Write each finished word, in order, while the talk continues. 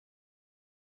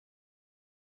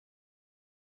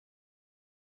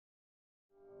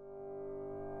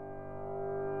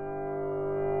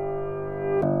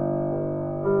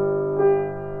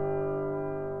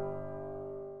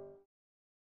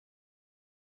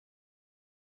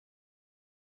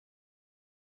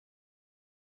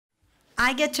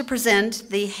I get to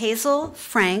present the Hazel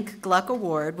Frank Gluck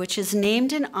Award, which is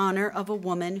named in honor of a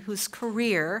woman whose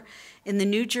career in the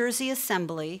New Jersey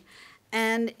Assembly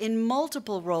and in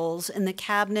multiple roles in the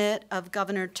cabinet of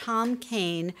Governor Tom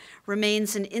Kean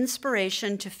remains an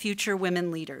inspiration to future women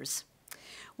leaders.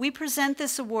 We present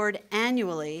this award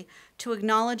annually to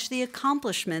acknowledge the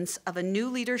accomplishments of a new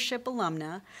leadership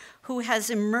alumna who has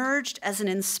emerged as an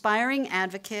inspiring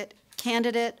advocate,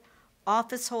 candidate,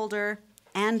 office holder,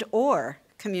 and/or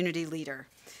community leader.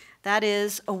 That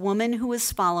is, a woman who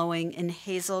is following in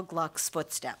Hazel Gluck's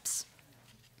footsteps.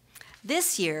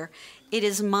 This year, it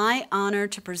is my honor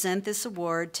to present this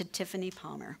award to Tiffany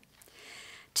Palmer.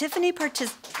 Tiffany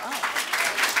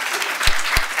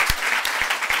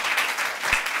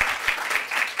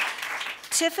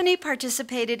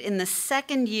participated in the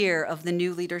second year of the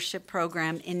New Leadership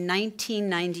Program in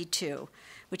 1992,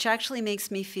 which actually makes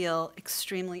me feel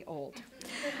extremely old.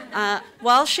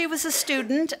 While she was a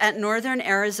student at Northern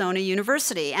Arizona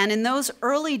University, and in those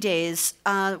early days,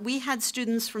 we had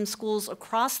students from schools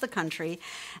across the country,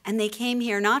 and they came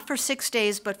here not for 6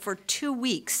 days, but for 2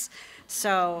 weeks.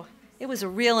 So it was a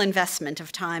real investment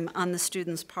of time on the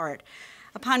students' part.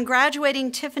 Upon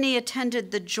graduating, Tiffany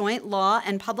attended the Joint Law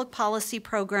and Public Policy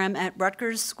program at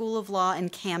Rutgers School of Law in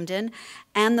Camden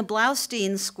and the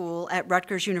Blaustein School at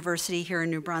Rutgers University here in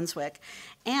New Brunswick.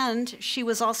 And she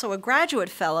was also a graduate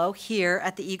fellow here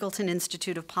at the Eagleton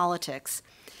Institute of Politics.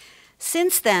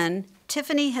 Since then,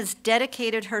 Tiffany has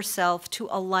dedicated herself to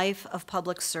a life of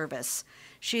public service.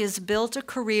 She has built a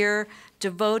career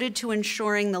devoted to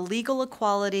ensuring the legal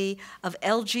equality of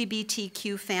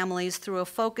LGBTQ families through a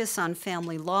focus on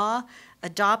family law,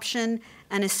 adoption,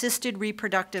 and assisted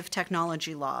reproductive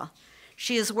technology law.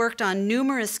 She has worked on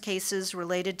numerous cases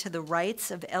related to the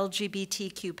rights of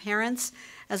LGBTQ parents,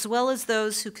 as well as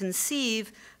those who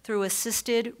conceive through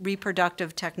assisted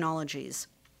reproductive technologies.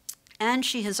 And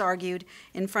she has argued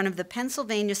in front of the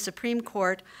Pennsylvania Supreme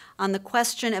Court on the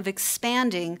question of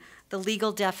expanding the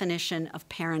legal definition of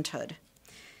parenthood.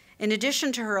 In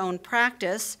addition to her own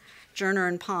practice, Journer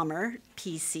and Palmer,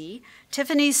 PC,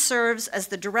 Tiffany serves as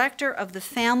the director of the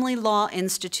Family Law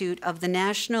Institute of the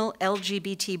National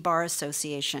LGBT Bar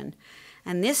Association.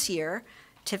 And this year,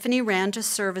 Tiffany ran to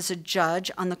serve as a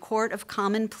judge on the Court of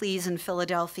Common Pleas in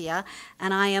Philadelphia,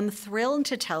 and I am thrilled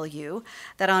to tell you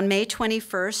that on May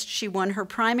 21st, she won her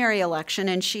primary election,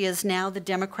 and she is now the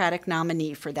Democratic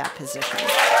nominee for that position.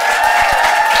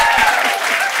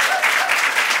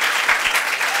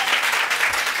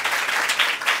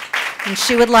 And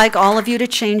she would like all of you to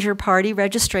change your party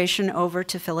registration over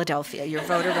to Philadelphia, your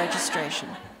voter registration.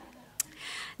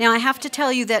 Now, I have to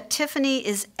tell you that Tiffany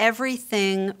is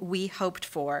everything we hoped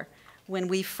for when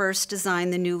we first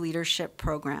designed the New Leadership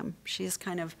Program. She is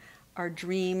kind of our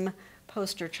dream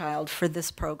poster child for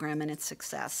this program and its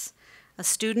success. A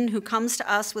student who comes to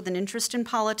us with an interest in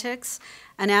politics,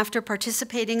 and after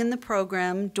participating in the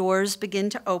program, doors begin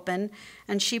to open,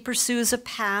 and she pursues a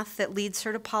path that leads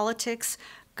her to politics,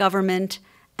 government,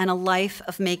 and a life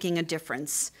of making a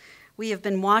difference. We have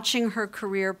been watching her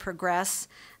career progress,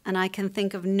 and I can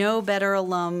think of no better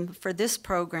alum for this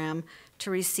program to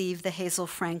receive the Hazel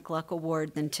Frank Gluck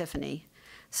Award than Tiffany.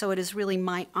 So it is really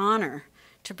my honor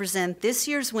to present this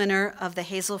year's winner of the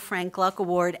Hazel Frank Gluck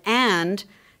Award and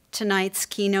tonight's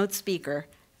keynote speaker,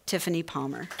 Tiffany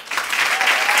Palmer.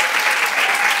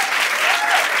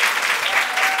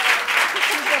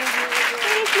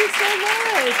 Thank you so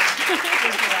much.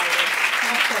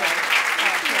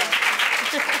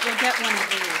 You'll get one of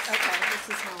these. Okay, this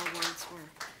is how awards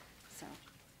work. So,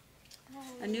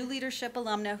 a new leadership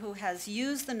alumna who has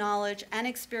used the knowledge and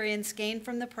experience gained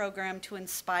from the program to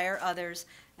inspire others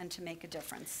and to make a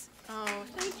difference. Oh,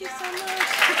 thank you so much.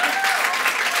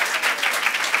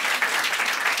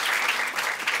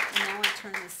 And now I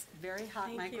turn this very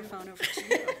hot microphone over to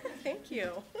you. Thank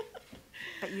you.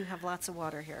 But you have lots of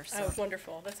water here. So. Oh,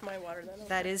 wonderful. That's my water then. Okay.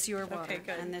 That is your water, okay,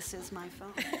 good. And this is my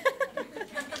phone.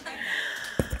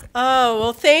 Oh,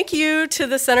 well, thank you to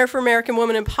the Center for American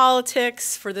Women in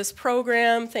Politics for this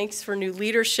program. Thanks for New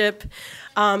Leadership.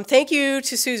 Thank you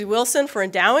to Susie Wilson for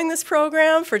endowing this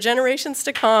program for generations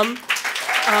to come.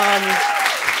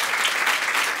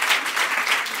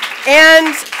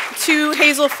 And to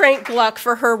Hazel Frank Gluck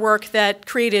for her work that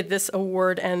created this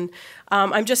award. And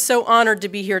I'm just so honored to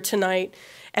be here tonight.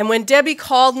 And when Debbie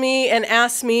called me and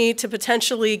asked me to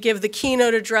potentially give the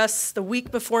keynote address the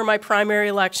week before my primary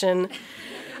election,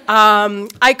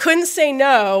 I couldn't say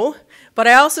no, but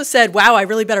I also said, wow, I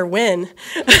really better win.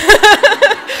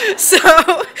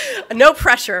 So, no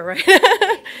pressure,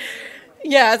 right?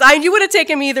 Yes, you would have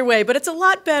taken me either way, but it's a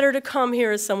lot better to come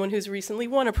here as someone who's recently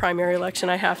won a primary election,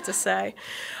 I have to say.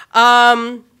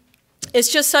 It's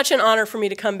just such an honor for me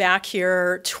to come back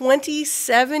here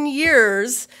 27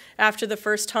 years after the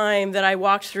first time that I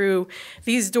walked through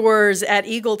these doors at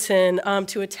Eagleton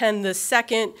to attend the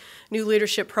second New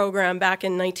Leadership Program back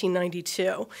in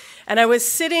 1992. And I was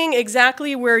sitting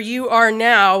exactly where you are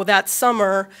now that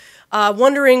summer,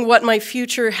 wondering what my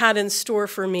future had in store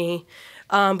for me.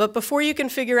 But before you can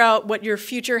figure out what your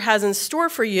future has in store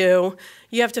for you,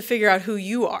 you have to figure out who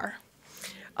you are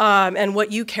and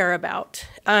what you care about.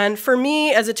 And for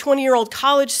me, as a 20-year-old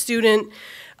college student,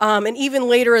 and even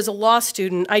later as a law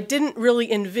student, I didn't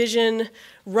really envision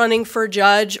running for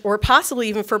judge or possibly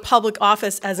even for public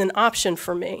office as an option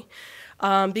for me.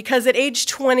 Because at age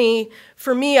 20,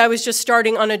 for me, I was just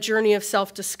starting on a journey of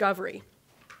self-discovery.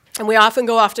 And we often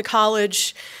go off to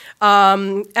college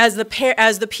as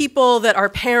the people that our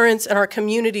parents and our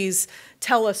communities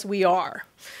tell us we are.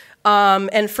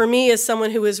 And for me, as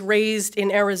someone who was raised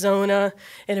in Arizona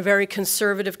in a very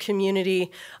conservative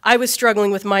community, I was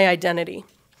struggling with my identity.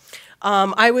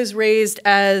 I was raised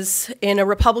in a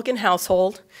Republican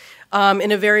household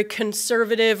in a very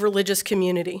conservative religious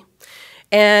community.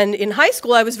 And in high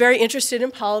school, I was very interested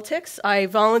in politics. I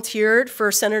volunteered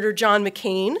for Senator John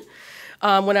McCain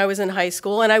when I was in high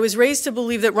school, and I was raised to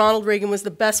believe that Ronald Reagan was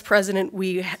the best president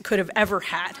we could have ever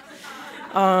had.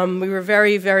 We were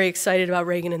very, very excited about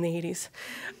Reagan in the 80s.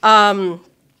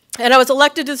 And I was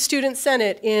elected to the Student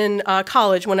Senate in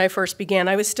college when I first began.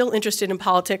 I was still interested in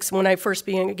politics when I first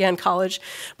began college,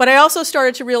 but I also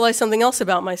started to realize something else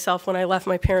about myself when I left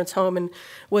my parents' home and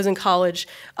was in college.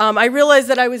 I realized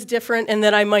that I was different and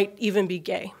that I might even be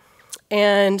gay.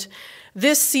 And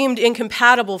this seemed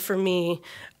incompatible for me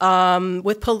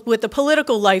with the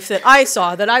political life that I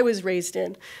saw, that I was raised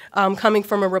in, coming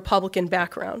from a Republican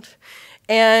background.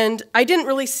 And I didn't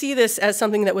really see this as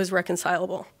something that was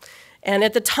reconcilable. And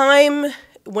at the time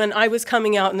when I was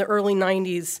coming out in the early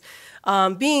 90s,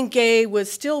 being gay was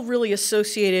still really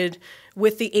associated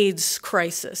with the AIDS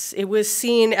crisis. It was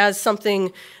seen as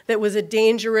something that was a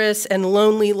dangerous and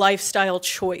lonely lifestyle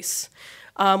choice.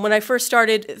 When I first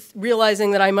started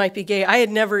realizing that I might be gay, I had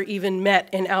never even met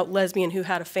an out lesbian who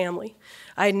had a family.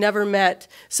 I had never met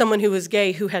someone who was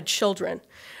gay who had children,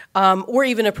 or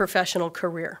even a professional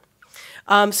career.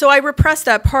 So I repressed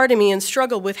that part of me and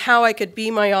struggled with how I could be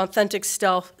my authentic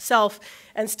self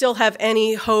and still have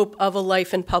any hope of a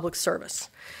life in public service.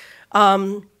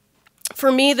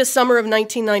 For me, the summer of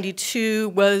 1992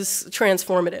 was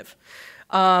transformative.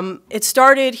 It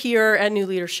started here at New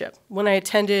Leadership when I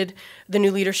attended the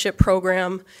New Leadership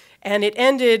program, and it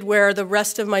ended where the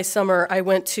rest of my summer I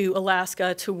went to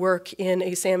Alaska to work in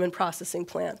a salmon processing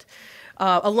plant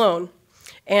alone.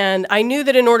 And I knew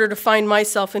that in order to find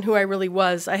myself and who I really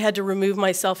was, I had to remove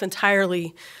myself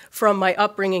entirely from my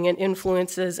upbringing and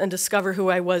influences and discover who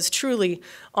I was truly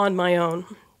on my own.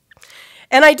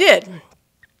 And I did.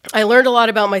 I learned a lot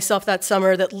about myself that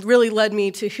summer that really led me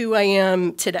to who I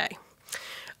am today.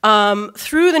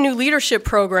 Through the New Leadership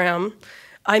program,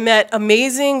 I met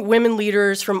amazing women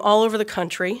leaders from all over the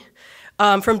country,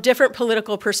 from different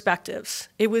political perspectives.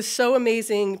 It was so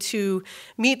amazing to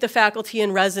meet the faculty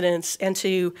and residents and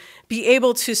to be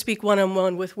able to speak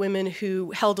one-on-one with women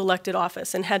who held elected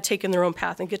office and had taken their own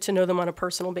path and get to know them on a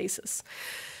personal basis.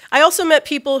 I also met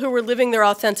people who were living their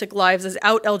authentic lives as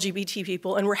out LGBT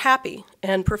people and were happy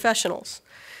and professionals.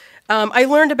 I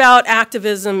learned about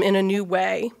activism in a new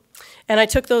way, and I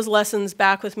took those lessons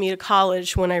back with me to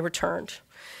college when I returned.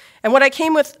 And what I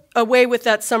came away with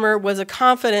that summer was a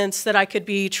confidence that I could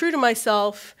be true to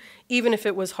myself, even if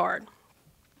it was hard.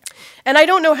 And I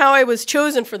don't know how I was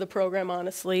chosen for the program,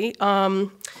 honestly,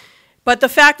 but the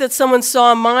fact that someone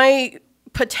saw my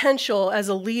potential as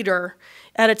a leader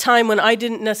at a time when I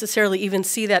didn't necessarily even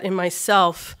see that in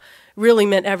myself really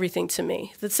meant everything to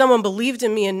me. That someone believed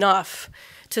in me enough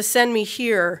to send me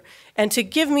here and to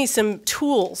give me some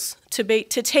tools to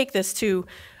take this to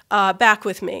back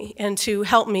with me and to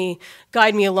help me,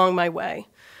 guide me along my way.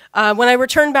 When I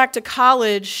returned back to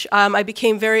college, I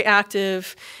became very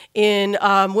active in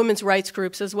women's rights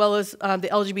groups as well as the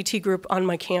LGBT group on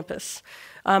my campus.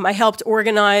 I helped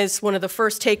organize one of the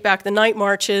first Take Back the Night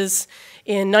marches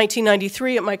in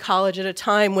 1993 at my college at a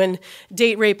time when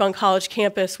date rape on college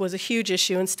campus was a huge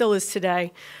issue and still is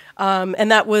today.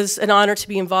 And that was an honor to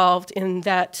be involved in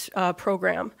that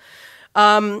program.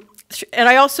 And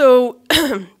I also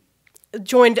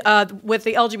joined with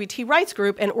the LGBT rights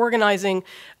group and organizing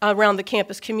around the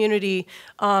campus community.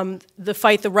 The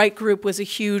Fight the Right group was a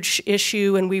huge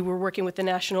issue, and we were working with the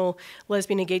National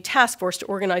Lesbian and Gay Task Force to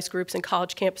organize groups in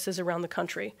college campuses around the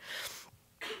country.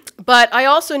 But I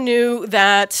also knew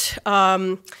that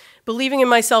believing in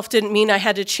myself didn't mean I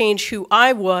had to change who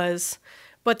I was,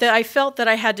 but that I felt that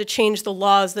I had to change the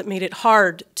laws that made it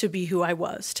hard to be who I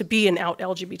was, to be an out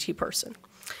LGBT person.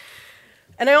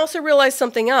 And I also realized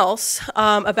something else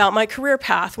about my career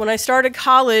path. When I started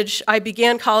college, I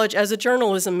began college as a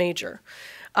journalism major.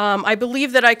 I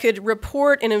believed that I could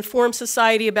report and inform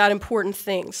society about important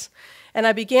things. And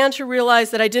I began to realize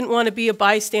that I didn't want to be a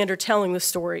bystander telling the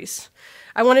stories.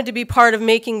 I wanted to be part of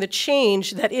making the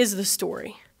change that is the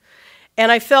story.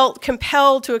 And I felt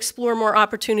compelled to explore more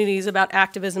opportunities about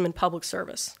activism and public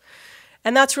service.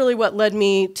 And that's really what led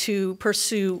me to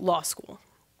pursue law school.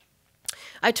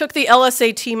 I took the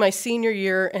LSAT my senior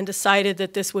year and decided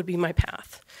that this would be my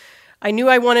path. I knew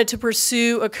I wanted to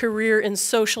pursue a career in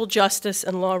social justice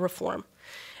and law reform.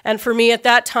 And for me at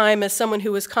that time, as someone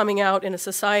who was coming out in a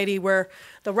society where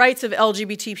the rights of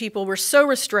LGBT people were so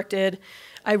restricted,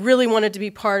 I really wanted to be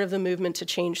part of the movement to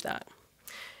change that.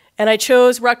 And I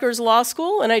chose Rutgers Law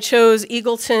School, and I chose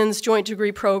Eagleton's joint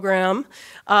degree program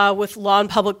with law and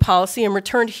public policy, and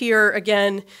returned here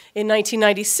again in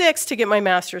 1996 to get my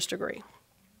master's degree.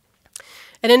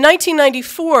 And in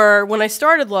 1994, when I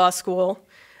started law school,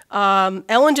 Ellen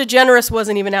DeGeneres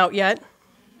wasn't even out yet.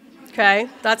 Okay,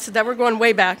 that we're going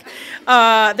way back.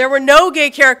 There were no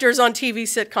gay characters on TV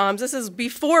sitcoms. This is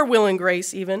before Will and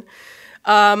Grace even.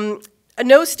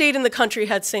 No state in the country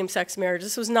had same-sex marriage.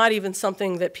 This was not even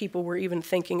something that people were even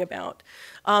thinking about.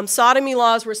 Sodomy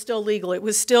laws were still legal. It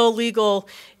was still legal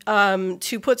to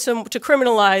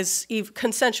criminalize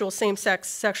consensual same-sex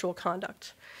sexual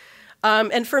conduct.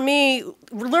 And for me,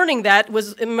 learning that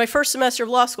was, in my first semester of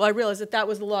law school, I realized that that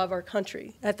was the law of our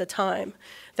country at the time,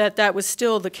 that that was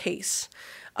still the case.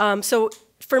 So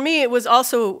for me, it was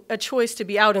also a choice to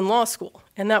be out in law school,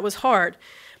 and that was hard.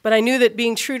 But I knew that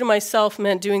being true to myself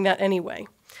meant doing that anyway,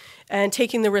 and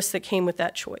taking the risks that came with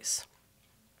that choice.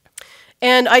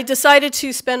 And I decided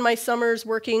to spend my summers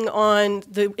working on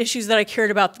the issues that I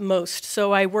cared about the most.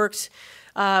 So I worked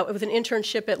with an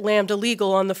internship at Lambda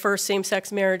Legal on the first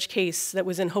same-sex marriage case that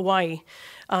was in Hawaii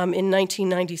in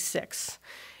 1996.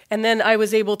 And then I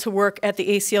was able to work at the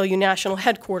ACLU National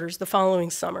Headquarters the following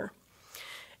summer.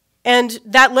 And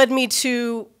that led me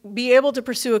to be able to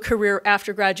pursue a career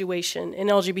after graduation in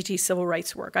LGBT civil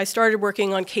rights work. I started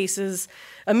working on cases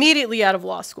immediately out of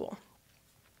law school.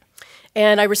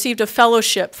 And I received a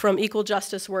fellowship from Equal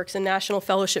Justice Works, a national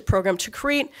fellowship program, to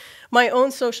create my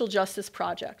own social justice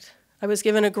project. I was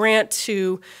given a grant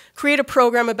to create a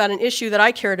program about an issue that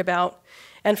I cared about.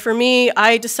 And for me,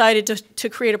 I decided to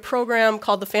create a program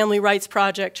called the Family Rights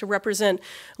Project to represent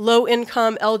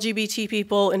low-income LGBT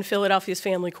people in Philadelphia's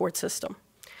family court system.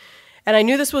 And I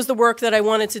knew this was the work that I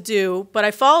wanted to do, but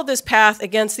I followed this path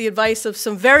against the advice of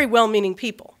some very well-meaning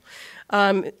people.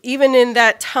 Even in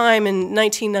that time in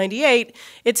 1998,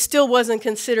 it still wasn't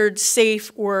considered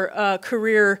safe or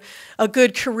a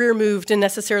good career move to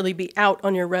necessarily be out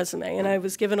on your resume. And I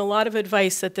was given a lot of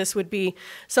advice that this would be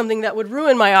something that would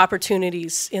ruin my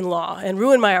opportunities in law and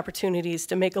ruin my opportunities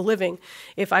to make a living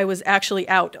if I was actually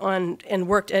out on and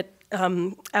worked at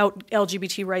out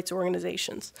LGBT rights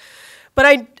organizations. But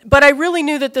I really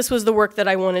knew that this was the work that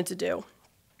I wanted to do.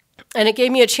 And it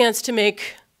gave me a chance to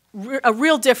make a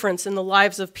real difference in the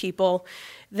lives of people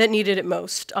that needed it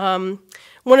most. One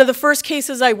of the first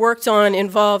cases I worked on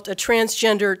involved a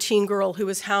transgender teen girl who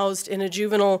was housed in a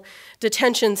juvenile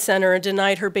detention center and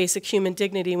denied her basic human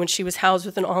dignity when she was housed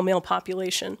with an all-male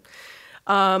population.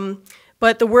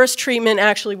 But the worst treatment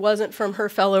actually wasn't from her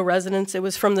fellow residents. It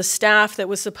was from the staff that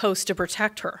was supposed to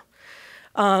protect her.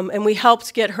 And we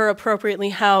helped get her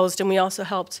appropriately housed, and we also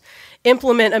helped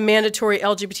implement a mandatory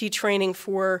LGBT training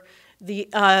for the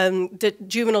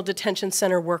juvenile detention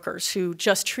center workers who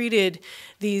just treated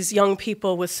these young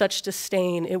people with such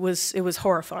disdain. It was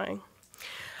horrifying.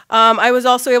 I was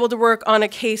also able to work on a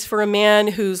case for a man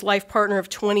whose life partner of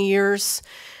 20 years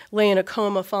lay in a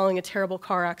coma following a terrible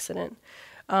car accident.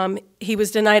 He was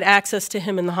denied access to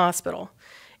him in the hospital,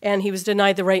 and he was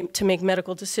denied the right to make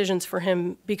medical decisions for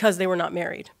him because they were not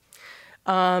married.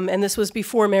 And this was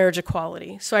before marriage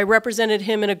equality. So I represented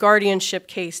him in a guardianship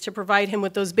case to provide him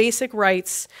with those basic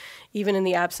rights, even in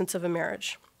the absence of a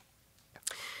marriage.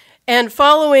 And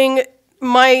following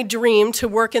my dream to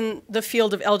work in the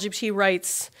field of LGBT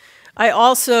rights, I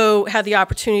also had the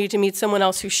opportunity to meet someone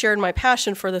else who shared my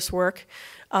passion for this work,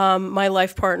 my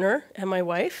life partner and my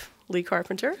wife, Lee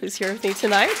Carpenter, who's here with me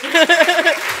tonight.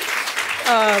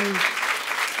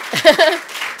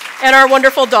 And our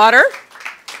wonderful daughter,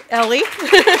 Ellie,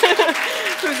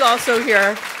 who's also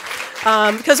here.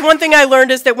 Because one thing I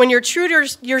learned is that when you're true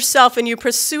to yourself and you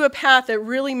pursue a path that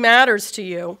really matters to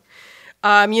you,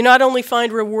 You not only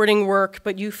find rewarding work,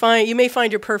 but you may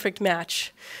find your perfect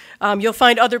match. You'll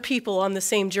find other people on the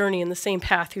same journey and the same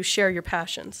path who share your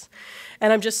passions.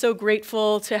 And I'm just so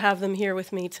grateful to have them here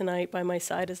with me tonight by my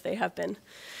side as they have been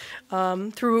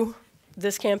through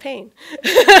this campaign,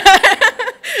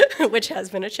 which has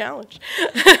been a challenge.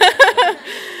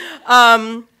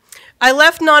 I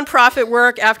left nonprofit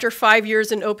work after 5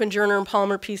 years in Open Journal and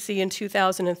Palmer PC in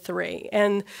 2003.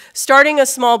 And starting a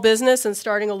small business and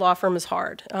starting a law firm is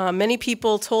hard. Many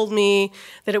people told me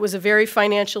that it was a very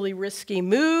financially risky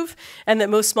move and that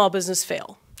most small businesses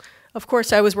fail. Of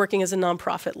course, I was working as a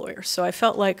nonprofit lawyer, so I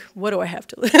felt like, what do I have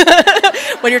to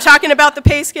When you're talking about the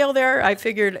pay scale there, I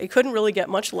figured it couldn't really get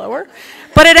much lower,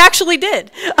 but it actually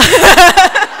did.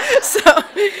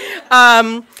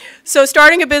 So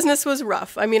starting a business was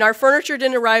rough. I mean, our furniture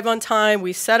didn't arrive on time.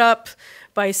 We set up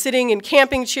by sitting in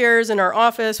camping chairs in our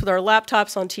office with our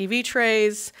laptops on TV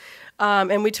trays.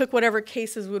 And we took whatever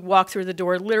cases would walk through the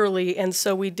door, literally. And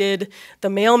so we did the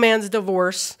mailman's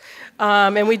divorce,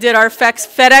 and we did our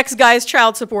FedEx guy's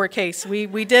child support case.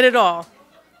 We did it all.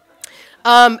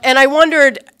 And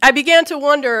I began to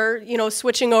wonder,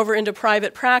 switching over into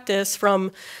private practice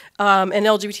from an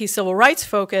LGBT civil rights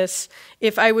focus,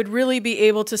 if I would really be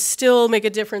able to still make a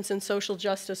difference in social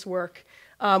justice work,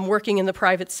 working in the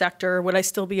private sector. Would I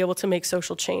still be able to make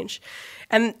social change?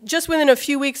 And just within a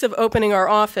few weeks of opening our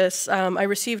office, I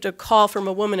received a call from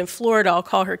a woman in Florida. I'll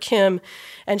call her Kim.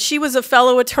 And she was a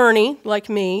fellow attorney like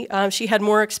me. She had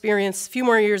more experience, a few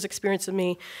more years experience than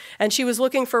me. And she was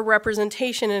looking for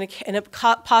representation in a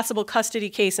possible custody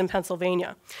case in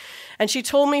Pennsylvania. And she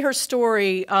told me her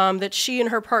story that she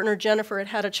and her partner Jennifer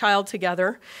had a child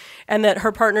together, and that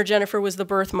her partner Jennifer was the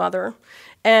birth mother.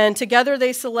 And together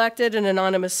they selected an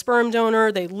anonymous sperm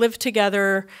donor. They lived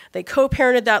together. They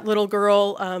co-parented that little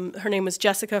girl. Her name was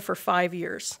Jessica for 5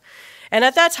 years. And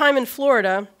at that time in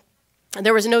Florida,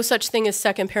 there was no such thing as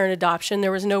second parent adoption.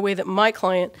 There was no way that my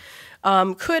client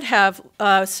could have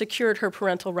secured her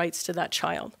parental rights to that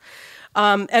child.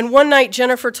 And one night,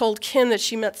 Jennifer told Kim that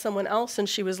she met someone else and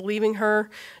she was leaving her.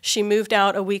 She moved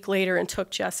out a week later and took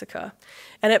Jessica.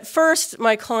 And at first,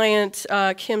 my client,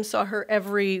 Kim, saw her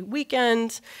every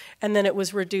weekend, and then it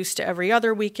was reduced to every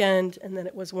other weekend, and then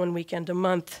it was one weekend a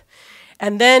month.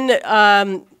 And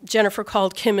then Jennifer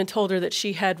called Kim and told her that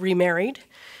she had remarried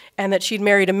and that she'd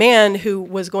married a man who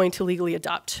was going to legally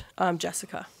adopt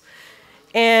Jessica.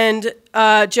 And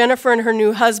Jennifer and her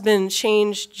new husband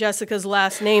changed Jessica's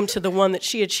last name to the one that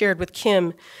she had shared with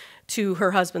Kim to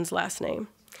her husband's last name.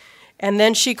 And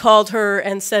then she called her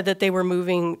and said that they were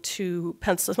moving to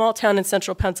a small town in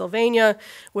central Pennsylvania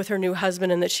with her new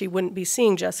husband and that she wouldn't be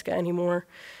seeing Jessica anymore,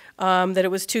 that it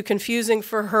was too confusing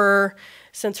for her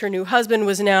since her new husband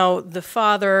was now the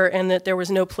father and that there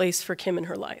was no place for Kim in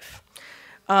her life.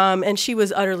 And she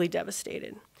was utterly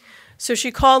devastated. So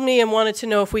she called me and wanted to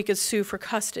know if we could sue for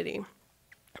custody.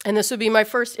 And this would be my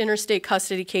first interstate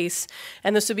custody case,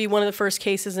 and this would be one of the first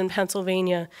cases in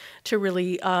Pennsylvania to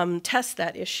really test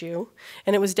that issue.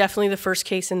 And it was definitely the first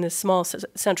case in this small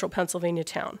central Pennsylvania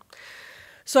town.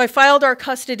 So I filed our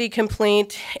custody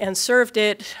complaint and served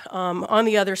it on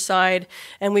the other side,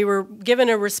 and we were given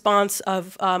a response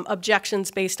of objections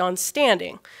based on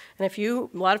standing. And a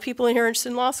lot of people in here are interested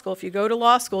in law school. If you go to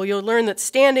law school, you'll learn that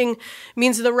standing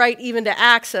means the right even to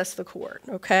access the court,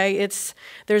 okay?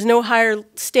 There's no higher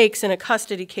stakes in a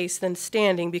custody case than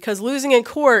standing, because losing in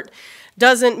court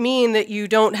doesn't mean that you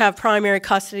don't have primary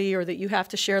custody or that you have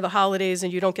to share the holidays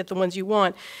and you don't get the ones you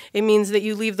want. It means that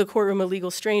you leave the courtroom a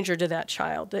legal stranger to that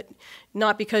child, that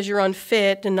not because you're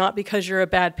unfit and not because you're a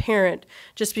bad parent,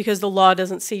 just because the law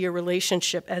doesn't see your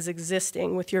relationship as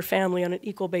existing with your family on an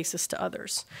equal basis to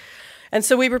others. And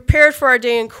so we prepared for our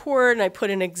day in court, and I put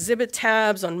in exhibit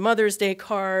tabs on Mother's Day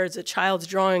cards, a child's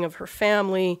drawing of her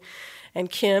family. And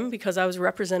Kim, because I was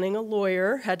representing a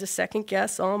lawyer, had to second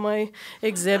guess all my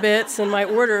exhibits and my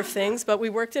order of things, but we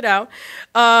worked it out.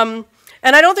 And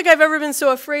I don't think I've ever been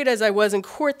so afraid as I was in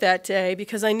court that day,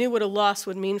 because I knew what a loss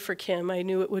would mean for Kim. I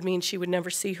knew it would mean she would never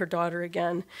see her daughter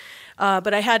again.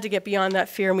 But I had to get beyond that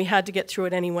fear, and we had to get through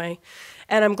it anyway.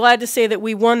 And I'm glad to say that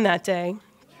we won that day.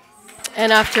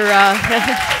 And after,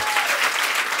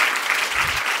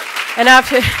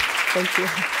 thank you.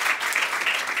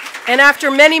 And after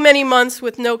many, many months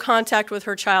with no contact with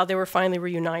her child, they were finally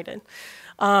reunited.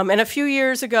 And a few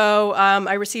years ago,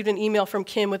 I received an email from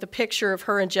Kim with a picture of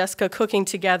her and Jessica cooking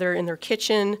together in their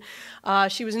kitchen.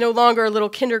 She was no longer a little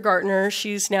kindergartner.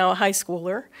 She's now a high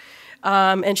schooler.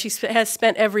 And she has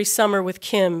spent every summer with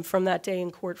Kim from that day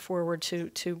in court forward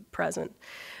to present.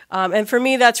 And for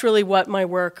me, that's really what my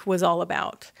work was all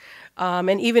about.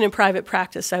 And even in private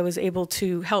practice, I was able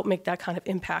to help make that kind of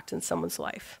impact in someone's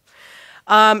life.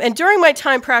 And during my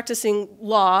time practicing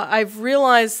law, I've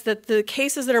realized that the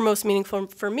cases that are most meaningful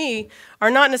for me are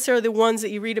not necessarily the ones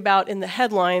that you read about in the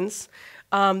headlines.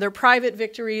 They're private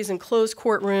victories in closed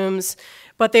courtrooms,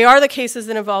 but they are the cases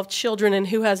that involve children and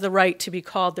who has the right to be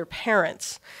called their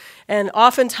parents. And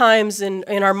oftentimes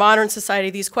in our modern society,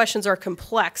 these questions are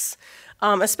complex,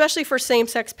 especially for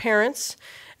same-sex parents.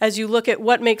 As you look at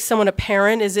what makes someone a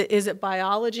parent, is it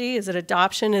biology? Is it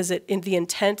adoption? Is it in the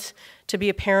intent to be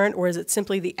a parent? Or is it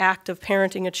simply the act of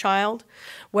parenting a child,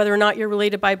 whether or not you're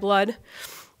related by blood?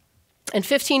 And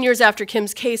 15 years after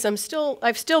Kim's case, I've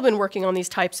still been working on these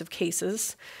types of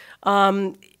cases.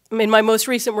 In my most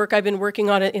recent work, I've been working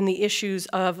on it in the issues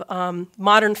of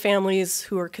modern families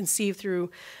who are conceived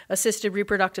through assisted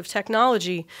reproductive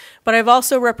technology, but I've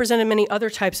also represented many other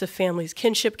types of families,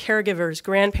 kinship caregivers,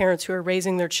 grandparents who are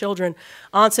raising their children,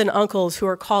 aunts and uncles who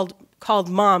are called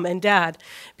mom and dad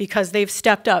because they've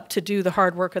stepped up to do the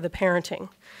hard work of the parenting,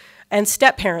 and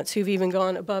step-parents who've even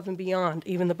gone above and beyond,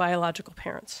 even the biological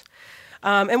parents.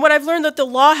 And what I've learned that the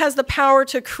law has the power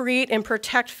to create and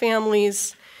protect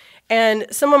families. And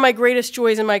some of my greatest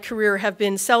joys in my career have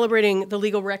been celebrating the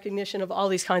legal recognition of all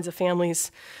these kinds of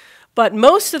families. But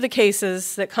most of the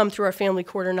cases that come through our family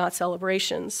court are not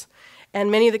celebrations.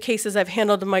 And many of the cases I've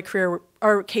handled in my career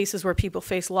are cases where people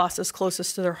face losses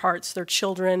closest to their hearts, their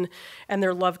children and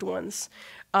their loved ones.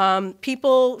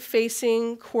 People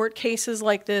facing court cases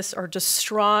like this are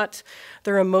distraught.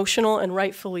 They're emotional, and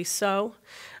rightfully so.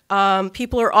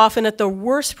 People are often at the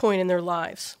worst point in their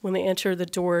lives when they enter the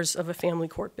doors of a family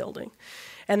court building.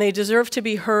 And they deserve to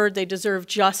be heard, they deserve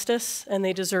justice, and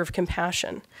they deserve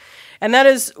compassion. And that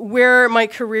is where my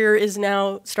career is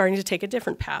now starting to take a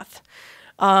different path.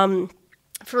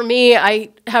 For me, I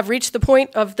have reached the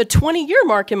point of the 20-year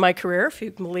mark in my career, if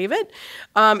you can believe it.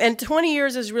 And 20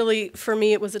 years is really, for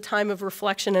me, it was a time of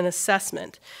reflection and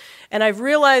assessment. And I've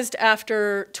realized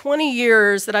after 20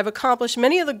 years that I've accomplished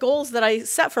many of the goals that I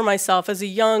set for myself as a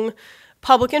young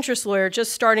public interest lawyer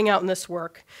just starting out in this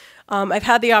work. I've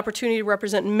had the opportunity to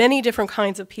represent many different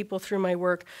kinds of people through my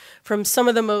work, from some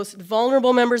of the most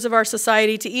vulnerable members of our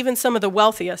society to even some of the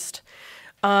wealthiest.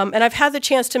 And I've had the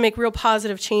chance to make real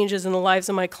positive changes in the lives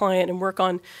of my client and work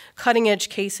on cutting-edge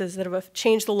cases that have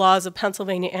changed the laws of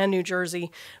Pennsylvania and New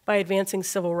Jersey by advancing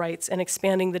civil rights and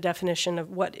expanding the definition of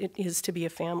what it is to be a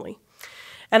family.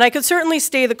 And I could certainly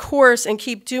stay the course and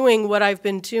keep doing what I've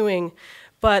been doing,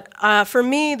 but for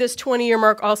me, this 20-year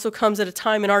mark also comes at a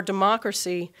time in our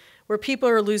democracy where people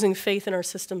are losing faith in our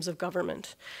systems of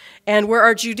government, and where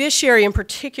our judiciary in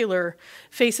particular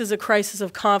faces a crisis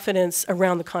of confidence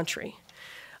around the country.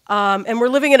 And we're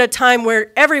living at a time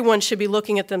where everyone should be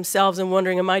looking at themselves and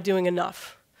wondering, am I doing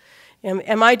enough?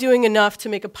 Am I doing enough to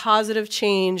make a positive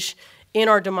change in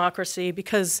our democracy?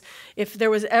 Because if there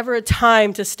was ever a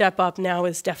time to step up, now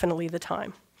is definitely the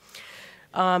time.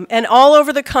 And all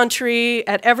over the country,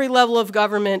 at every level of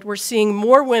government, we're seeing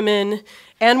more women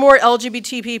and more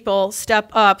LGBT people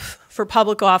step up for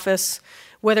public office,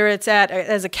 whether it's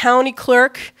as a county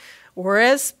clerk, or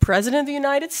as President of the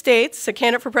United States, a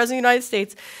candidate for President of the United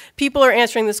States. People are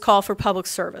answering this call for public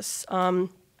service. In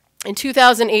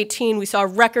 2018, we saw a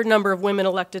record number of women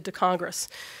elected to Congress.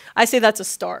 I say that's a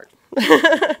start.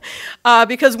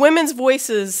 Because women's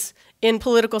voices in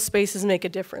political spaces make a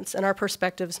difference, and our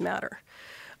perspectives matter.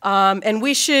 And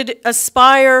we should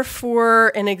aspire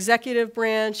for an executive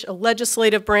branch, a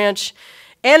legislative branch,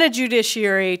 and a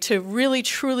judiciary to really,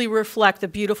 truly reflect the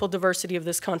beautiful diversity of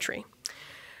this country.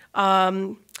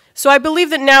 So I believe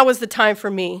that now was the time for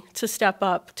me to step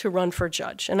up to run for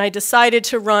judge, and I decided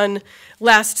to run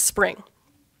last spring.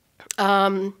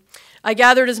 I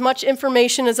gathered as much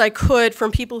information as I could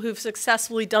from people who've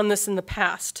successfully done this in the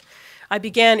past. I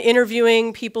began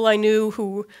interviewing people I knew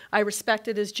who I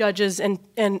respected as judges and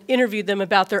interviewed them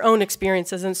about their own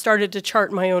experiences and started to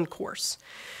chart my own course.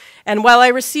 And while I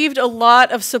received a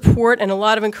lot of support and a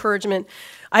lot of encouragement,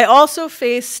 I also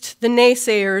faced the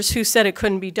naysayers who said it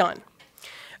couldn't be done.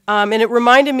 And it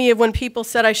reminded me of when people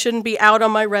said I shouldn't be out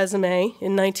on my resume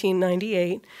in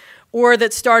 1998, or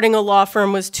that starting a law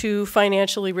firm was too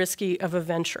financially risky of a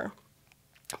venture.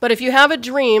 But if you have a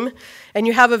dream and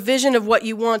you have a vision of what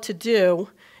you want to do,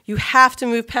 you have to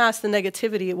move past the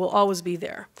negativity. It will always be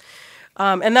there.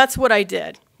 And that's what I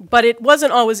did. But it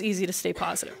wasn't always easy to stay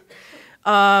positive.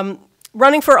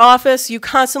 Running for office, you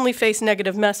constantly face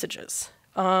negative messages.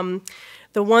 The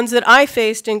ones that I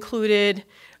faced included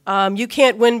You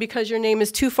can't win because your name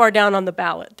is too far down on the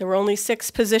ballot. There were only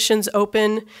 6 positions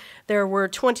open. There were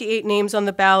 28 names on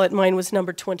the ballot. Mine was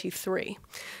number 23.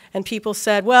 And people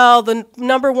said, well, the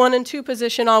number 1 and 2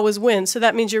 position always wins, so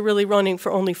that means you're really running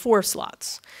for only 4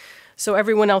 slots. So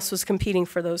everyone else was competing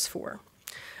for those 4.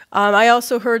 I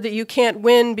also heard that you can't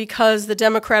win because the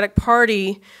Democratic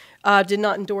Party did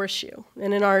not endorse you.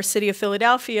 And in our city of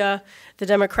Philadelphia, the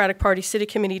Democratic Party City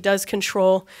Committee does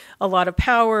control a lot of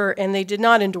power, and they did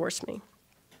not endorse me.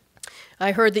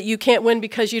 I heard that you can't win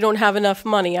because you don't have enough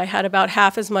money. I had about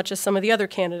half as much as some of the other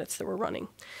candidates that were running.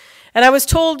 And I was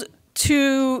told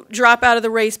to drop out of the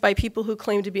race by people who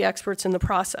claimed to be experts in the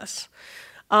process.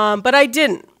 But I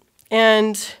didn't.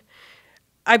 And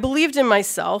I believed in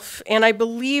myself, and I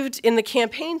believed in the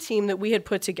campaign team that we had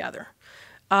put together.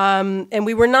 And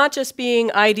we were not just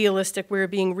being idealistic, we were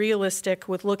being realistic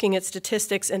with looking at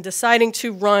statistics and deciding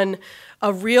to run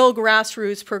a real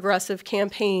grassroots progressive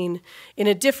campaign in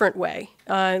a different way,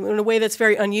 in a way that's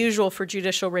very unusual for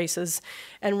judicial races,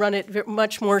 and run it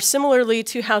much more similarly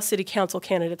to how city council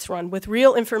candidates run, with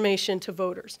real information to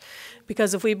voters.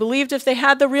 Because if we believed if they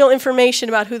had the real information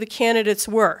about who the candidates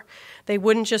were, they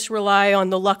wouldn't just rely on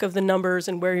the luck of the numbers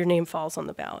and where your name falls on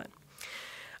the ballot.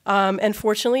 And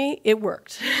fortunately, it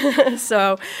worked.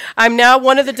 So I'm now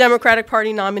one of the Democratic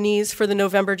Party nominees for the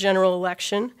November general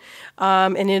election.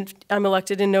 I'm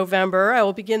elected in November. I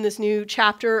will begin this new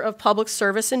chapter of public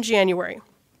service in January.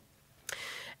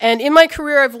 And in my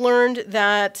career, I've learned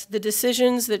that the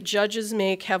decisions that judges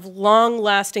make have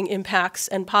long-lasting impacts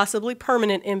and possibly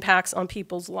permanent impacts on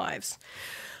people's lives.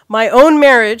 My own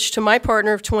marriage to my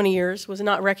partner of 20 years was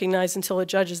not recognized until a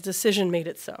judge's decision made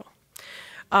it so.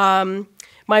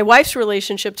 My wife's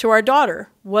relationship to our daughter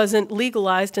wasn't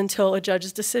legalized until a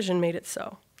judge's decision made it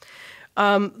so.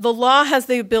 The law has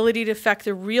the ability to affect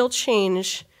the real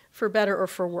change for better or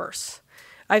for worse.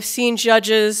 I've seen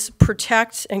judges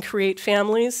protect and create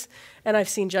families, and I've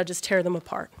seen judges tear them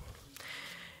apart.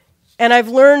 And I've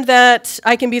learned that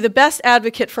I can be the best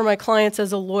advocate for my clients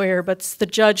as a lawyer, but it's the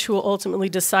judge who will ultimately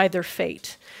decide their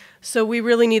fate. So we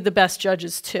really need the best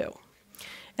judges too.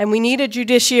 And we need a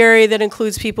judiciary that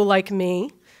includes people like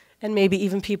me, and maybe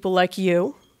even people like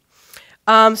you.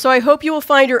 So I hope you will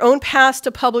find your own path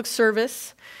to public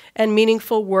service and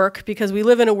meaningful work, because we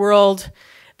live in a world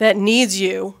that needs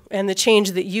you and the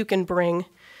change that you can bring.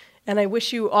 And I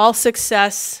wish you all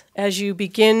success as you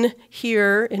begin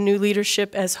here in new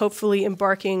leadership, as hopefully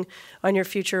embarking on your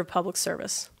future of public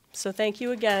service. So thank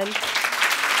you again.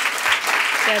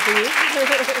 Debbie.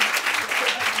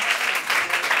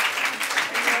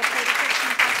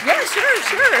 Yeah, sure.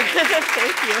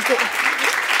 Thank you.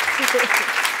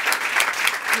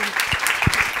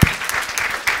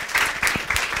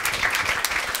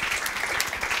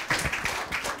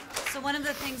 So one of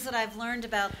the things that I've learned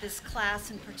about this class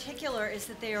in particular is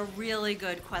that they are really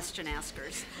good question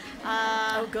askers.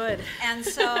 Oh, good. And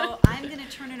so I'm going to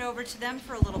turn it over to them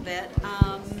for a little bit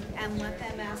and let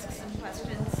them ask some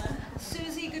questions.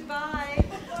 Susie, goodbye.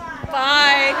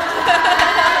 Bye.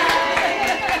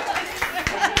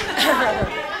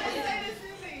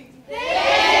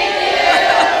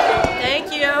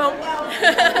 Thank you.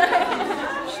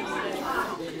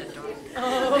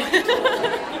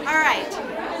 All right.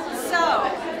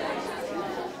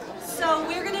 So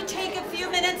we're going to take a few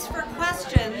minutes for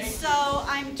questions. So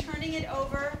I'm turning it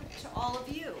over to all of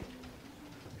you.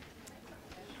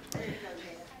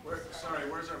 Sorry,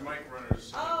 where's our mic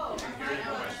runners? Oh,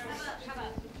 how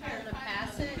about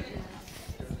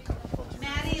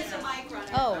Maddie is a mic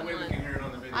runner. Oh, That way we can hear it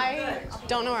on the video. I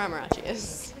don't know where Amarachi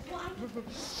is.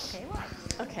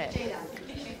 Okay.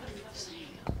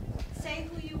 Say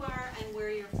who you are and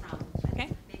where you're from. Okay.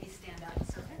 Maybe stand up.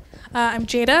 I'm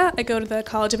Jada. I go to the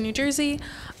College of New Jersey.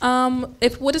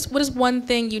 What is one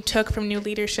thing you took from new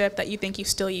leadership that you think you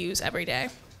still use every day?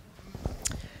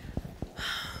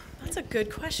 That's a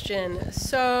good question.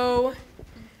 So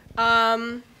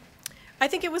I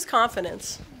think it was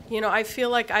confidence. You know, I feel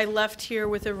like I left here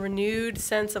with a renewed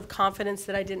sense of confidence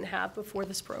that I didn't have before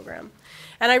this program.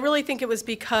 And I really think it was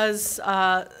because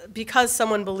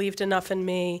someone believed enough in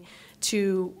me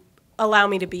to allow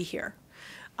me to be here.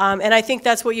 And I think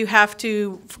that's what you have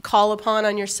to call upon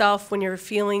on yourself when you're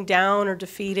feeling down or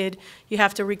defeated. You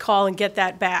have to recall and get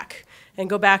that back and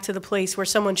go back to the place where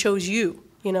someone chose you,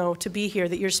 you know, to be here,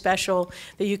 that you're special,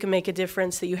 that you can make a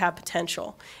difference, that you have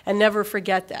potential. And never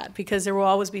forget that, because there will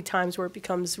always be times where it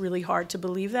becomes really hard to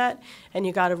believe that, and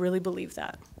you got to really believe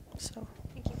that. So,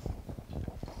 thank you.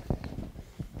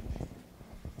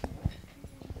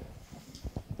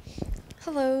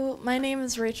 Hello, my name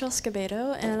is Rachel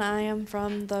Scabedo, and I am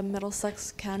from the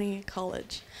Middlesex County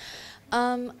College.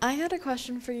 I had a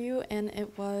question for you, and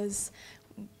it was,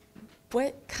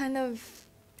 what kind of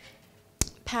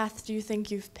path do you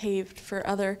think you've paved for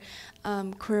other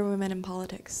queer women in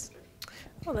politics?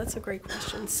 Oh, that's a great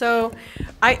question. So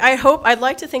I'd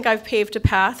like to think I've paved a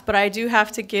path, but I do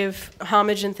have to give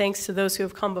homage and thanks to those who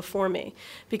have come before me.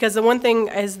 Because the one thing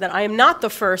is that I am not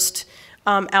the first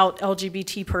out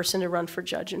LGBT person to run for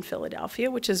judge in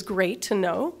Philadelphia, which is great to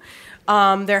know.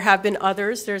 There have been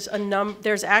others. There's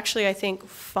actually, I think,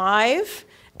 5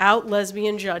 out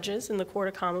lesbian judges in the Court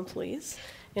of Common Pleas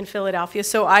in Philadelphia.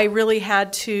 So I really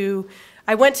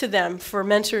I went to them for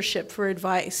mentorship, for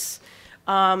advice.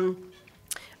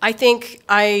 I think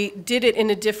I did it in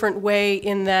a different way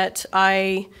in that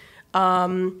that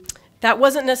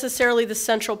wasn't necessarily the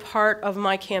central part of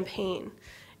my campaign.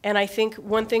 And I think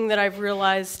one thing that I've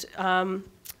realized,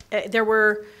 there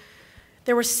were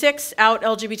 6 out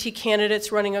LGBT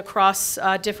candidates running across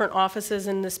different offices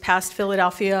in this past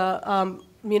Philadelphia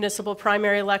municipal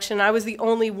primary election. I was the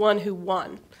only one who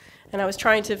won. And I was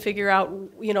trying to figure out,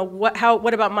 you know,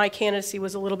 what about my candidacy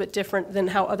was a little bit different than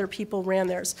how other people ran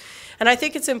theirs. And I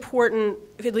think it's important,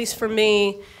 at least for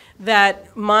me,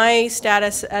 that my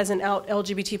status as an out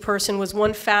LGBT person was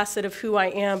one facet of who I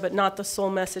am, but not the sole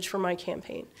message for my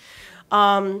campaign.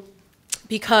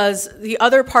 Because the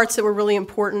other parts that were really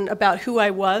important about who I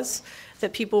was,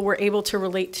 that people were able to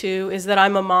relate to, is that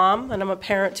I'm a mom and I'm a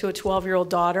parent to a 12-year-old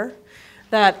daughter,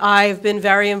 that I've been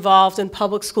very involved in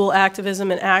public school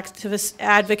activism and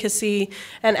advocacy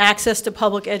and access to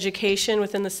public education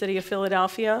within the city of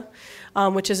Philadelphia,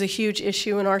 which is a huge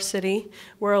issue in our city,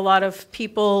 where a lot of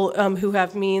people who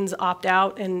have means opt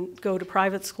out and go to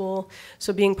private school.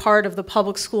 So being part of the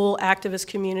public school activist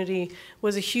community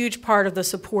was a huge part of the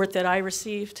support that I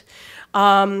received.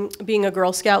 Being a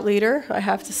Girl Scout leader, I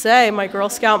have to say, my Girl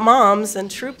Scout moms and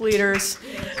troop leaders,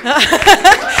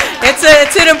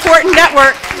 it's an important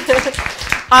network.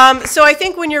 So I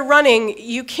think when you're running,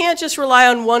 you can't just rely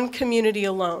on one community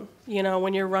alone, you know,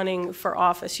 when you're running for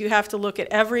office. You have to look at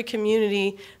every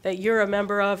community that you're a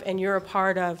member of and you're a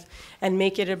part of and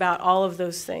make it about all of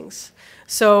those things.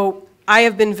 So I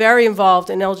have been very involved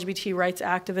in LGBT rights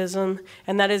activism,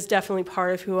 and that is definitely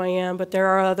part of who I am, but there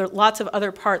are lots of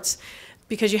other parts,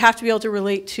 because you have to be able to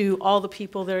relate to all the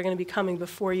people that are going to be coming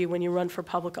before you when you run for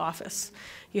public office.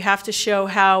 You have to show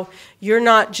how you're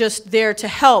not just there to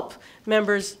help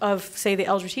members of, say, the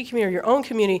LGBT community or your own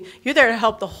community, you're there to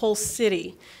help the whole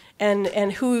city,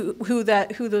 and who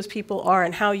those people are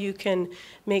and how you can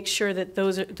make sure that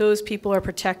those people are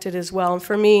protected as well. And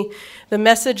for me, the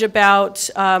message about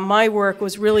my work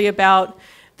was really about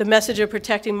the message of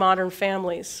protecting modern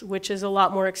families, which is a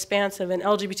lot more expansive. And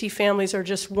LGBT families are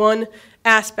just one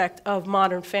aspect of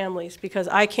modern families, because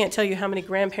I can't tell you how many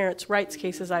grandparents' rights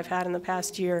cases I've had in the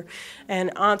past year, and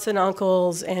aunts and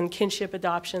uncles, and kinship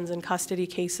adoptions, and custody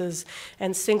cases,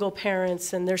 and single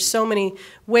parents. And there's so many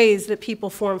ways that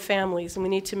people form families, and we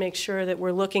need to make sure that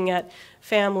we're looking at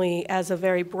family as a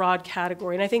very broad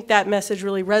category. And I think that message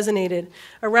really resonated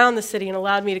around the city and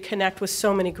allowed me to connect with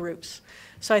so many groups.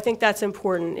 So I think that's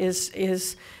important,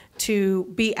 is to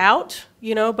be out,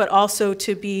 you know, but also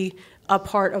to be a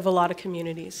part of a lot of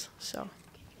communities. So.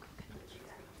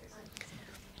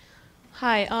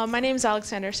 Hi, my name is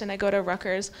Alex Anderson. I go to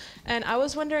Rutgers, and I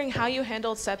was wondering how you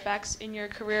handled setbacks in your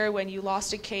career when you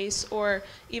lost a case, or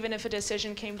even if a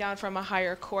decision came down from a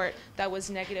higher court that was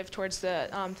negative towards the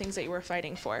things that you were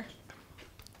fighting for.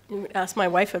 You would ask my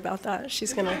wife about that.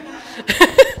 She's gonna.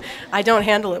 I don't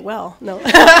handle it well. No.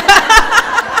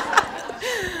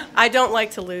 I don't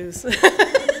like to lose.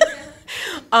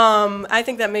 I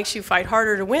think that makes you fight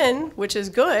harder to win, which is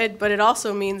good, but it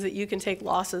also means that you can take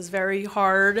losses very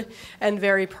hard and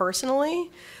very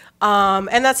personally.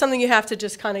 And that's something you have to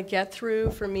just kind of get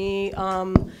through. For me,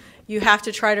 you have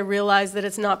to try to realize that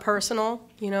it's not personal,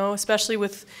 you know, especially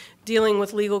with dealing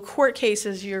with legal court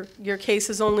cases. Your case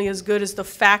is only as good as the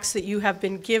facts that you have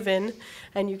been given,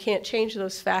 and you can't change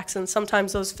those facts. And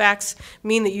sometimes those facts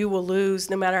mean that you will lose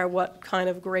no matter what kind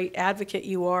of great advocate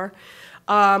you are.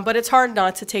 But it's hard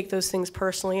not to take those things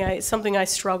personally. It's something I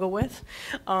struggle with.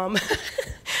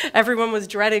 Everyone was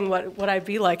dreading what I'd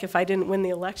be like if I didn't win the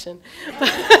election.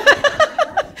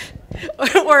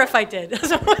 Or if I did.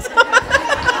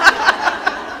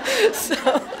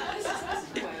 So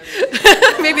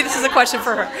maybe this is a question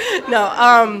for her.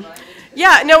 No,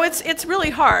 Yeah, no, it's really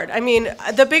hard. I mean,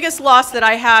 the biggest loss that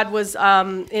I had was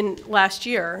in last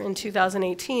year, in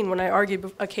 2018, when I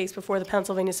argued a case before the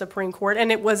Pennsylvania Supreme Court,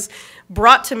 and it was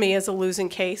brought to me as a losing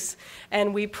case,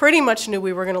 and we pretty much knew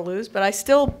we were going to lose, but I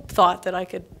still thought that I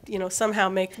could, somehow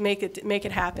make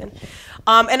it happen,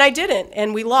 and I didn't,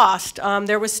 and we lost.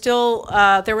 There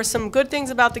were some good things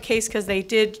about the case because they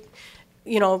did,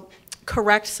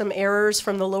 correct some errors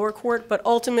from the lower court, but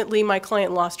ultimately my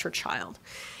client lost her child.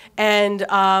 And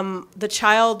the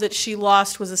child that she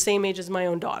lost was the same age as my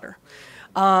own daughter.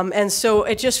 And so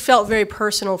it just felt very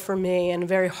personal for me and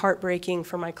very heartbreaking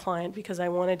for my client because I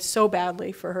wanted so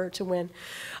badly for her to win.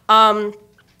 And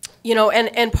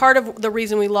part of the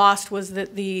reason we lost was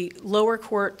that the lower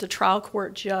court, the trial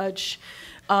court judge,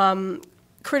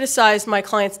 criticized my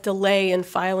client's delay in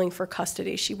filing for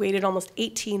custody. She waited almost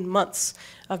 18 months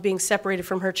of being separated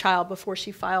from her child before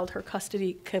she filed her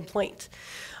custody complaint.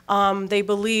 They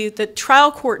believe the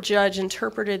trial court judge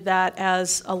interpreted that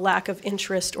as a lack of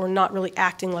interest or not really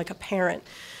acting like a parent.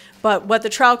 But what the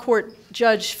trial court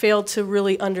judge failed to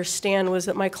really understand was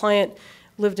that my client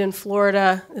lived in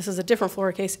Florida, this is a different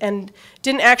Florida case, and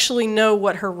didn't actually know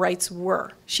what her rights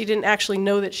were. She didn't actually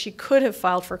know that she could have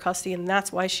filed for custody, and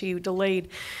that's why she delayed.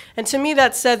 And to me,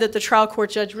 that said that the trial court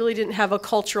judge really didn't have a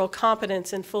cultural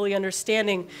competence in fully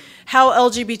understanding how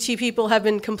LGBT people have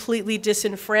been completely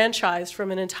disenfranchised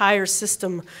from an entire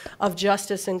system of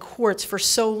justice and courts for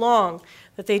so long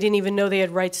that they didn't even know they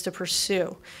had rights to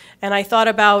pursue. And I thought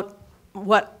about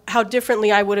how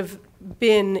differently I would have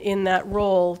been in that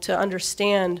role to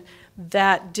understand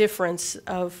that difference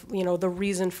of, the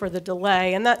reason for the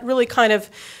delay. And that really kind of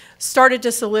started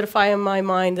to solidify in my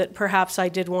mind that perhaps I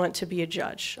did want to be a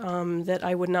judge, that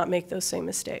I would not make those same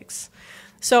mistakes.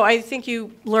 So I think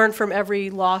you learn from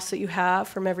every loss that you have,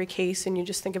 from every case, and you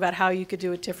just think about how you could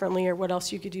do it differently or what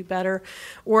else you could do better,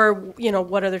 or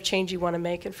what other change you want to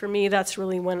make. And for me, that's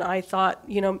really when I thought,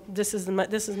 this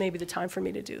is maybe the time for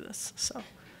me to do this. So.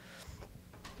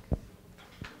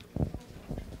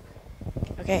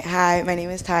 Okay, hi, my name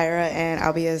is Tyra, and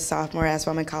I'll be a sophomore at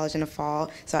Spelman College in the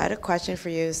fall. So I had a question for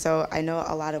you. So I know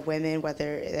a lot of women,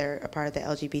 whether they're a part of the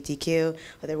LGBTQ,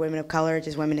 or they're women of color,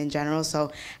 just women in general.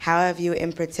 So how have you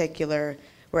in particular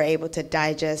were able to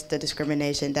digest the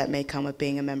discrimination that may come with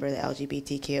being a member of the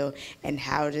LGBTQ, and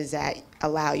how does that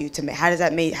allow you to, how has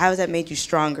that made you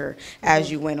stronger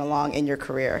as you went along in your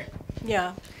career?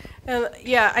 Yeah,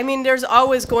 I mean, there's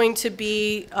always going to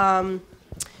be,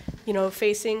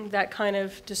 facing that kind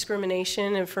of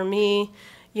discrimination. And for me,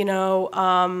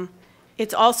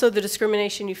 it's also the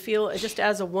discrimination you feel just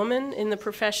as a woman in the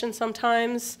profession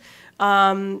sometimes.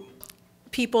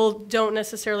 People don't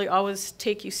necessarily always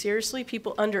take you seriously.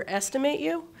 People underestimate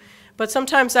you. But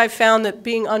sometimes I've found that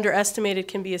being underestimated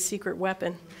can be a secret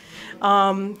weapon.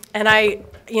 And I,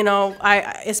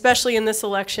 especially in this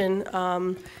election,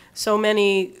 so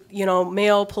many,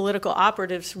 male political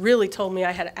operatives really told me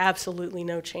I had absolutely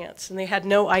no chance. And they had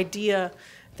no idea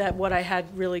that what I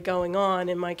had really going on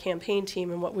in my campaign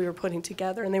team and what we were putting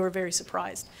together, and they were very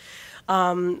surprised.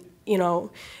 I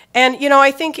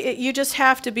think you just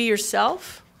have to be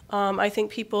yourself. I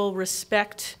think people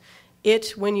respect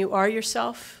it when you are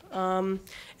yourself, and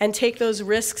take those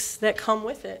risks that come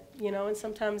with it, and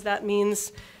sometimes that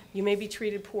means you may be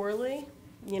treated poorly.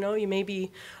 You may be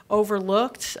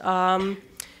overlooked,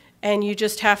 and you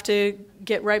just have to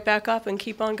get right back up and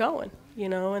keep on going,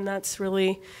 and that's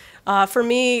really, for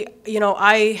me,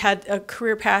 I had a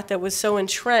career path that was so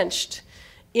entrenched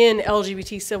in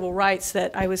LGBT civil rights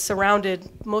that I was surrounded,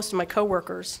 most of my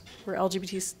coworkers were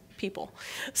LGBT people.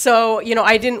 So,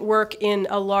 I didn't work in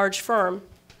a large firm.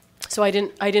 So I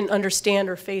didn't understand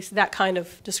or face that kind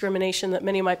of discrimination that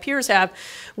many of my peers have,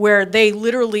 where they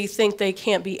literally think they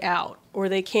can't be out or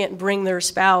they can't bring their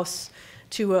spouse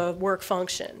to a work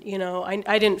function.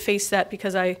 I didn't face that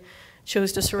because I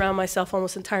chose to surround myself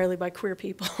almost entirely by queer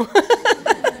people,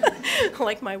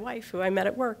 like my wife, who I met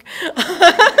at work.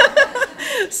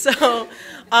 So,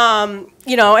 and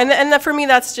that for me,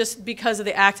 that's just because of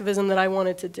the activism that I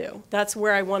wanted to do. That's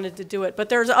where I wanted to do it. But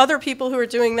there's other people who are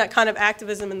doing that kind of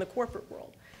activism in the corporate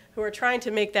world, who are trying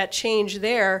to make that change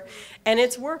there, and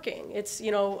it's working. It's,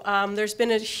 there's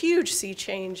been a huge sea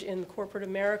change in corporate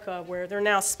America where they're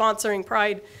now sponsoring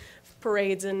pride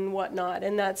parades and whatnot,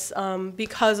 and that's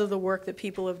because of the work that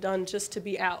people have done just to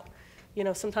be out.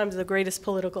 Sometimes the greatest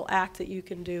political act that you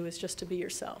can do is just to be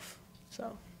yourself.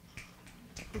 So.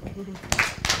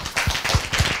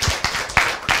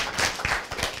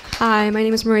 Hi, my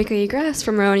name is Marika Egras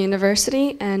from Rowan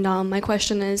University, and my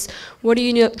question is, what do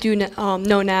you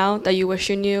know now that you wish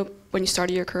you knew when you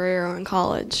started your career or in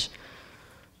college?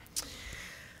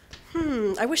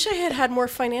 I wish I had had more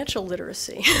financial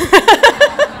literacy.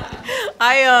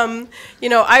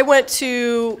 I went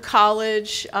to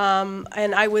college,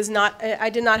 and I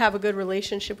did not have a good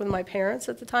relationship with my parents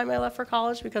at the time I left for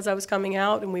college because I was coming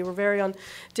out, and we were very on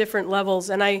different levels.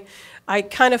 And I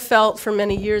kind of felt for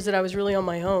many years that I was really on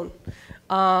my own.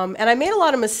 And I made a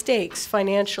lot of mistakes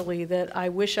financially that I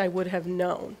wish I would have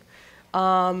known.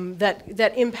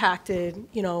 That impacted,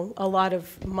 a lot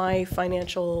of my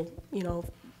financial,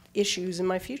 issues in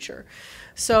my future.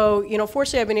 So,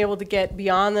 fortunately I've been able to get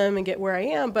beyond them and get where I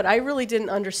am, but I really didn't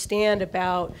understand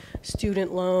about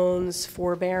student loans,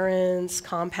 forbearance,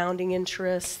 compounding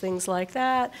interest, things like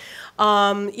that.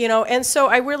 And so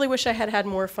I really wish I had had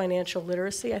more financial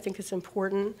literacy. I think it's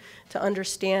important to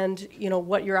understand,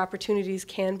 what your opportunities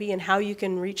can be and how you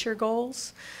can reach your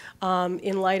goals.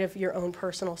 In light of your own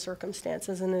personal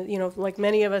circumstances. And, like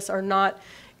many of us are not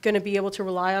going to be able to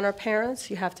rely on our parents.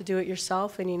 You have to do it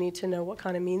yourself, and you need to know what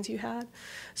kind of means you had.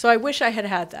 So I wish I had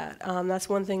had that. That's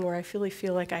one thing where I really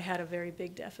feel like I had a very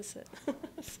big deficit.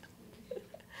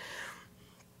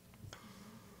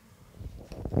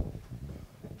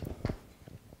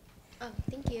 Oh,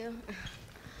 thank you.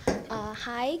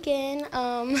 Hi again.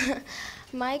 I'm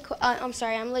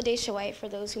sorry, I'm LaDaisha White, for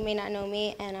those who may not know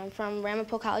me, and I'm from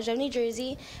Ramapo College of New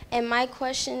Jersey. And my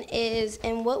question is,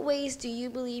 in what ways do you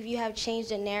believe you have changed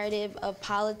the narrative of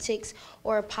politics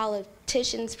or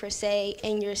politicians per se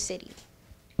in your city?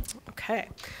 Okay.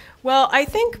 Well, I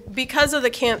think because of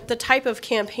the type of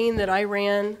campaign that I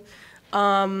ran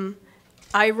a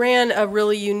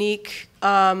really unique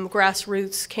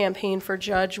grassroots campaign for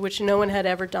judge, which no one had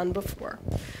ever done before.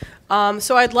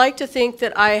 So I'd like to think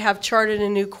that I have charted a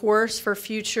new course for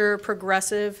future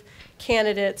progressive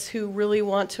candidates who really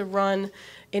want to run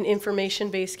an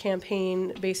information-based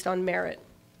campaign based on merit.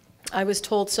 I was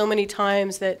told so many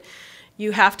times that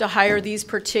you have to hire these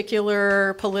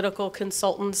particular political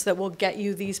consultants that will get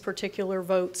you these particular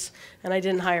votes, and I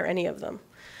didn't hire any of them.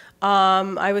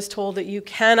 I was told that you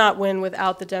cannot win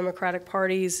without the Democratic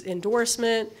Party's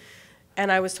endorsement. And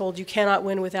I was told you cannot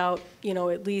win without,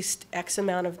 at least X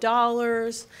amount of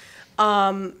dollars.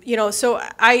 So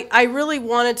I really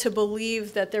wanted to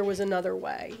believe that there was another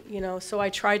way, So I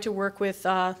tried to work with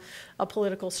a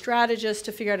political strategist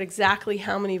to figure out exactly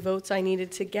how many votes I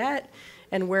needed to get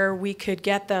and where we could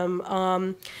get them.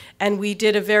 And we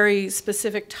did a very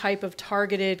specific type of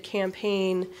targeted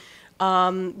campaign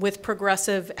with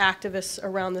progressive activists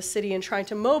around the city and trying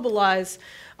to mobilize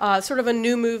sort of a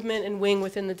new movement and wing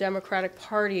within the Democratic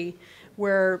Party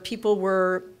where people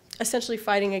were essentially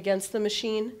fighting against the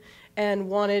machine and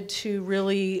wanted to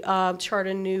really chart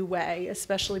a new way,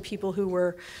 especially people who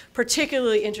were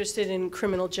particularly interested in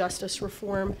criminal justice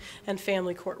reform and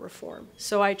family court reform.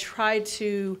 So I tried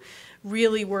to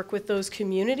really work with those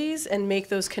communities and make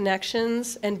those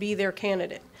connections and be their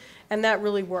candidate. And that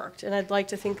really worked. And I'd like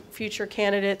to think future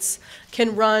candidates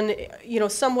can run,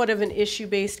 somewhat of an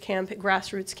issue-based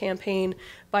grassroots campaign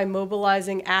by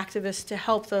mobilizing activists to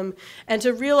help them and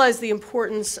to realize the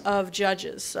importance of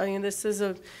judges. I mean, this is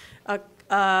a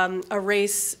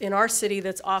race in our city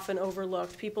that's often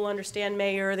overlooked. People understand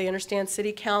mayor, they understand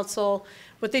city council,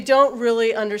 but they don't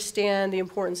really understand the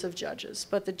importance of judges.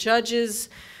 But the judges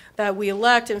that we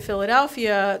elect in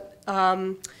Philadelphia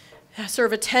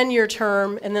serve a 10-year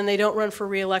term, and then they don't run for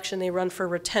re-election, they run for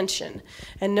retention.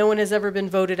 And no one has ever been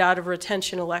voted out of a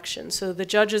retention election. So the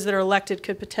judges that are elected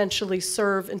could potentially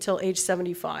serve until age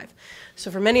 75. So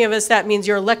for many of us, that means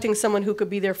you're electing someone who could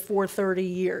be there for 30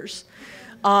 years.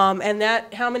 And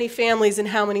that, how many families and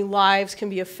how many lives can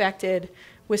be affected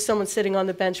with someone sitting on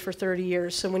the bench for 30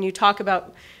 years? So when you talk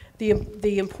about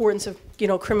the importance of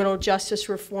criminal justice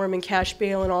reform and cash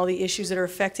bail and all the issues that are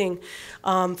affecting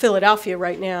Philadelphia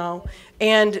right now,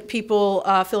 and people,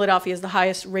 Philadelphia has the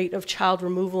highest rate of child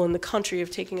removal in the country,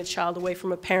 of taking a child away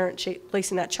from a parent,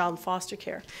 placing that child in foster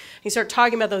care. You start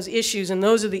talking about those issues, and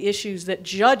those are the issues that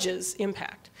judges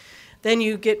impact. Then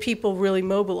you get people really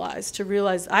mobilized to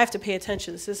realize, I have to pay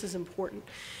attention to this, this is important.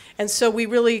 And so we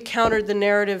really countered the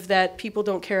narrative that people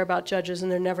don't care about judges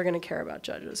and they're never going to care about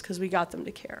judges, because we got them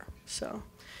to care. So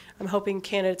I'm hoping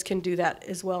candidates can do that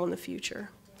as well in the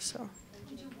future. So. I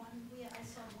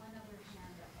saw one other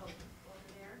hand over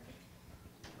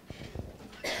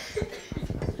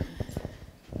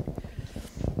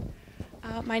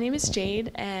there. My name is Jade,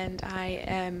 and I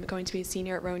am going to be a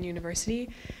senior at Rowan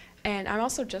University. And I'm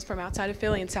also just from outside of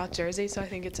Philly in South Jersey, so I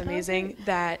think it's amazing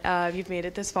that you've made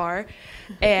it this far.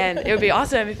 And it would be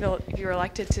awesome if you were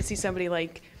elected to see somebody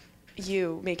like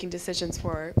you making decisions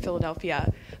for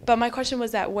Philadelphia. But my question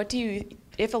was that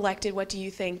if elected, what do you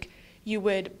think you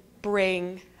would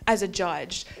bring as a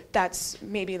judge that's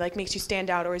maybe like makes you stand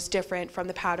out or is different from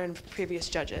the pattern of previous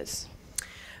judges?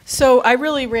 So I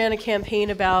really ran a campaign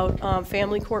about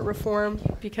family court reform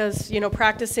because,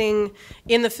 practicing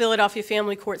in the Philadelphia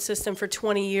family court system for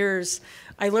 20 years,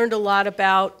 I learned a lot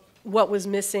about what was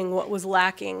missing, what was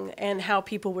lacking, and how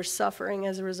people were suffering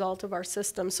as a result of our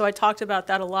system. So I talked about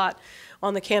that a lot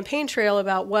on the campaign trail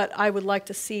about what I would like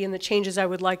to see and the changes I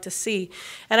would like to see.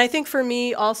 And I think for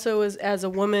me also as a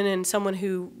woman and someone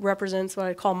who represents what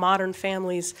I call modern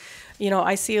families,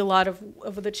 I see a lot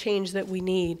of the change that we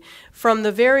need. From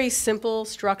the very simple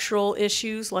structural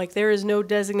issues, like there is no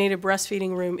designated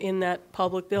breastfeeding room in that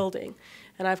public building.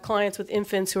 And I have clients with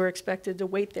infants who are expected to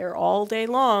wait there all day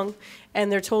long,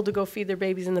 and they're told to go feed their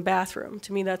babies in the bathroom.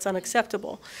 To me, that's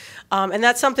unacceptable. And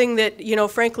that's something that,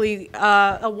 frankly,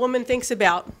 a woman thinks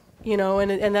about,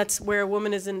 and that's where a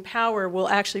woman is in power will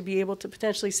actually be able to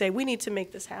potentially say, we need to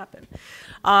make this happen.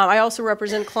 I also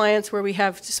represent clients where we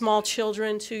have small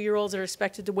children, 2-year-olds that are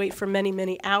expected to wait for many,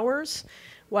 many hours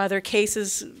while their case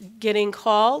is getting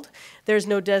called. There's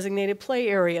no designated play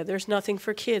area. There's nothing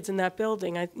for kids in that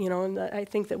building. And I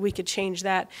think that we could change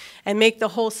that and make the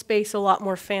whole space a lot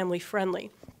more family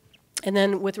friendly. And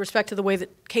then with respect to the way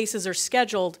that cases are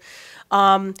scheduled,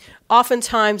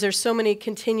 oftentimes there's so many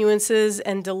continuances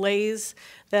and delays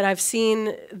that I've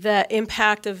seen the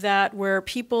impact of that where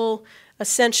people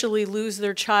essentially lose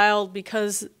their child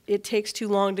because it takes too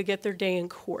long to get their day in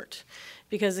court,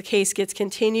 because the case gets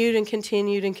continued and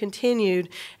continued and continued,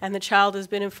 and the child has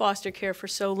been in foster care for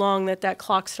so long that that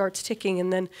clock starts ticking,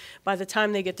 and then by the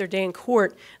time they get their day in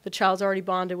court, the child's already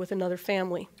bonded with another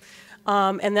family.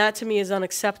 And that to me is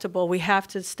unacceptable. We have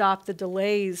to stop the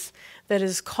delays that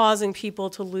is causing people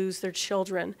to lose their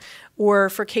children, or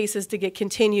for cases to get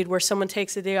continued where someone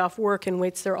takes a day off work and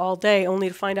waits there all day only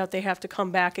to find out they have to come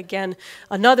back again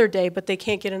another day, but they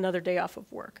can't get another day off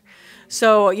of work.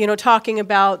 So, talking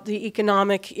about the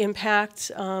economic impact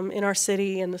in our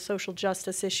city and the social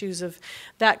justice issues of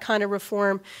that kind of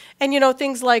reform. And,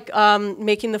 things like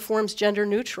making the forms gender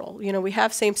neutral. We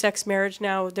have same-sex marriage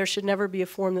now. There should never be a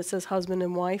form that says husband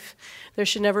and wife. There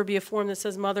should never be a form that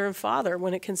says mother and father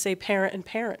when it can say parent and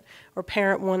parent, or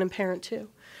parent 1 and parent 2.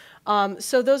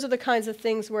 So those are the kinds of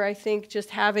things where I think just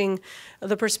having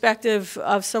the perspective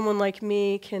of someone like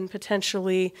me can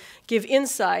potentially give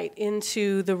insight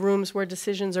into the rooms where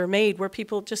decisions are made, where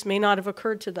people just may not have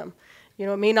occurred to them.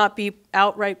 It may not be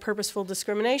outright purposeful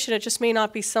discrimination. It just may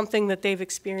not be something that they've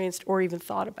experienced or even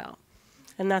thought about.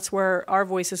 And that's where our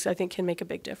voices, I think, can make a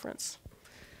big difference.